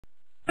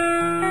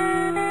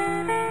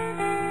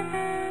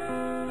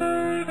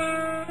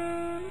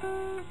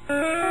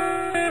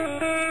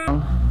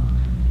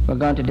we're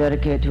going to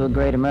dedicate to a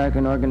great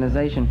American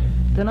organization.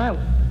 Tonight,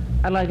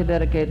 I'd like to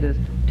dedicate this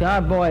to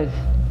our boys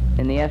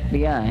in the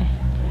FBI.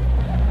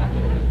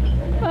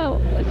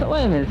 Well, so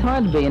wait a minute, it's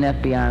hard to be an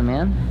FBI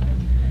man.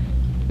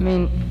 I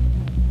mean,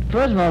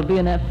 first of all, to be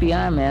an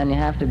FBI man, you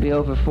have to be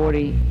over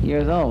 40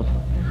 years old.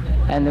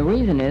 And the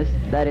reason is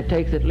that it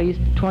takes at least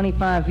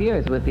 25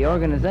 years with the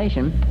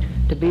organization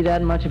to be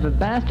that much of a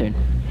bastard.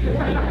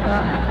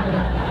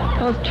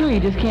 Well, it's true, you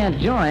just can't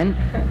join.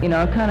 You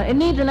know, it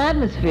needs an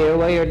atmosphere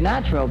where your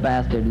natural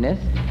bastardness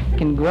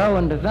can grow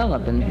and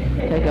develop and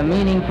take a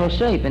meaningful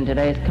shape in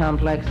today's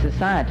complex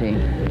society.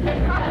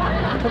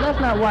 So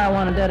that's not why I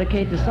want to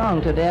dedicate the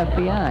song to the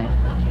FBI.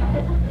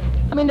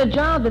 I mean, the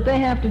job that they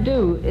have to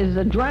do is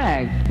a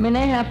drag. I mean,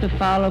 they have to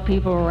follow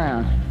people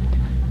around.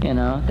 You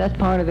know, that's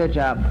part of their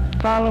job.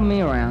 Follow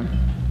me around.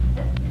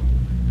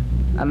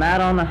 I'm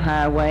out on the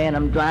highway and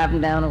I'm driving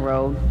down the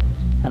road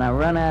and I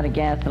run out of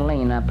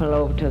gasoline. I pull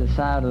over to the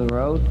side of the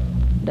road.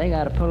 They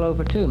got to pull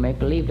over too, make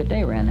believe that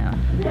they ran out.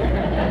 You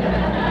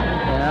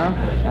know,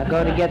 I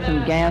go to get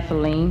some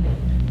gasoline.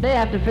 They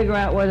have to figure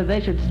out whether they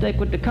should stick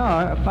with the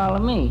car or follow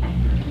me.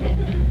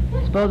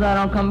 Suppose I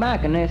don't come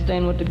back and they're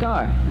staying with the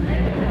car.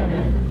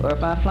 Or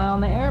if I fly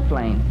on the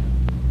airplane.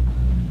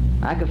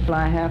 I could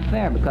fly half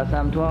fare because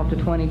I'm 12 to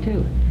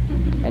 22.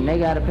 And they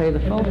got to pay the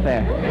full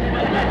fare.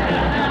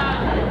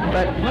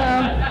 But,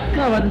 well,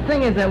 no, but the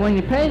thing is that when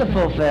you pay the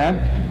full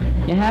fare,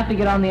 you have to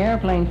get on the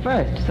airplane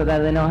first so that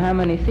they know how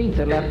many seats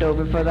are left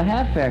over for the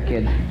half-fare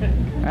kids.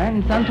 Right?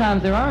 And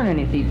sometimes there aren't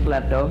any seats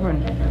left over,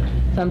 and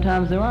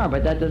sometimes there are,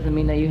 but that doesn't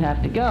mean that you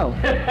have to go.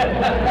 Right?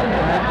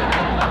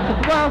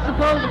 Well,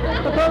 suppose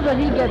that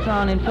he gets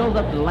on and fills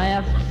up the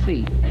last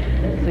seat.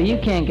 So you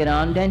can't get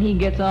on, then he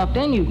gets off,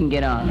 then you can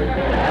get on.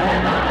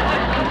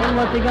 Then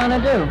what's he gonna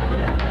do?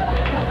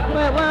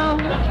 Well,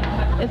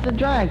 it's a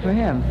drag for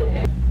him.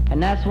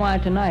 And that's why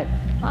tonight,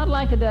 I'd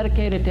like to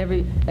dedicate it to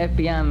every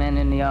FBI man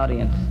in the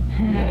audience.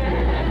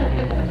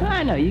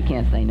 I know, you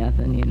can't say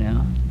nothing, you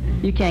know.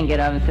 You can't get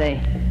up and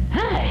say,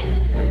 hi,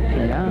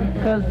 you know,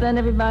 because then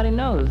everybody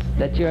knows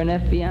that you're an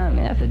FBI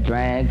man. That's a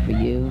drag for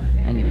you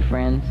and your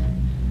friends.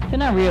 They're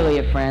not really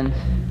your friends,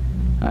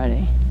 are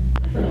they?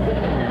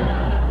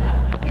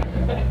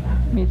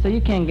 I mean, so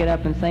you can't get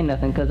up and say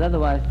nothing, because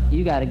otherwise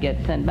you got to get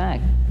sent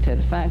back to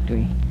the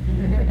factory.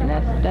 And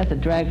that's a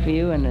drag for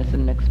you, and it's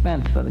an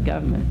expense for the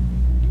government.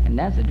 And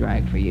that's a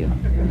drag for you.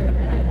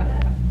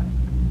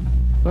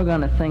 We're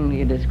going to sing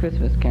you this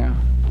Christmas carol.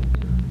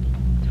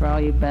 It's for all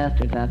you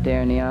bastards out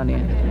there in the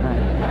audience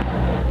tonight.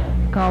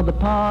 It's called The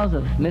Paws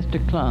of Mr.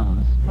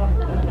 Claus.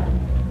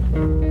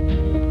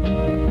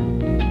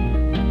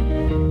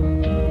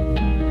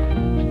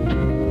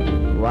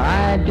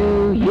 Why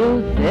do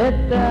you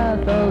sit there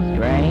so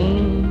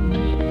strange?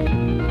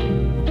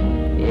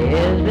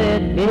 Is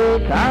it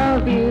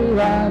because you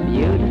are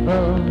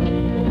beautiful?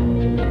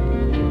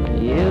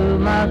 You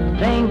must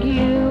think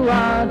you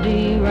are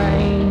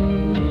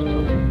deranged.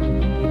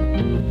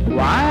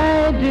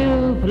 Why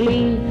do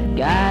police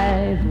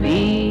guys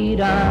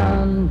beat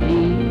on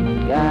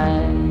these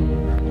guys?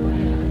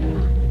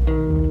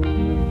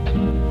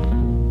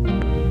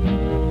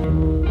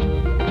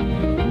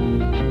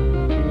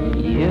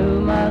 You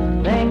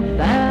must think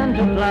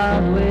Santa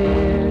Claus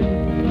weird.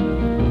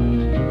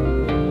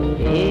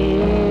 He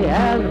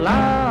has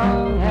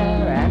long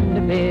hair and a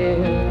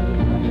beard,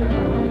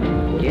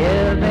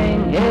 giving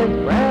his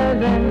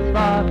presents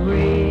for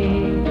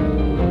free.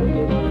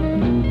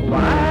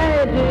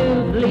 Why do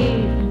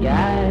police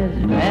guys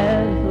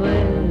mess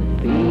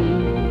with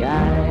these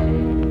guys?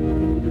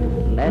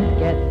 Let's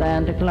get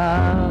Santa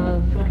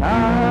Claus,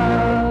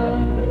 'cause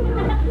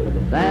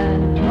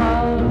Santa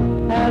Claus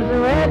has a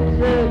red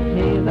suit,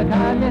 he's a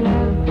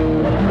communist,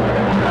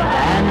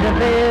 and a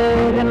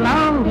beard and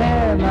long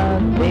hair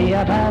must be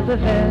a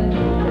pacifist.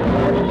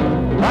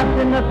 What's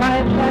in the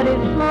pipe that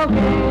he's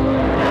smoking?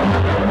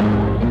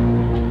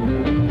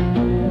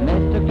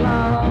 Mr.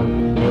 Claus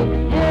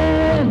sneaks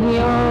in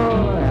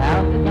your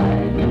house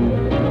tonight.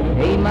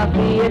 He must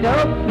be a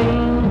dope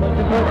fiend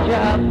to put you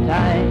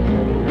uptight.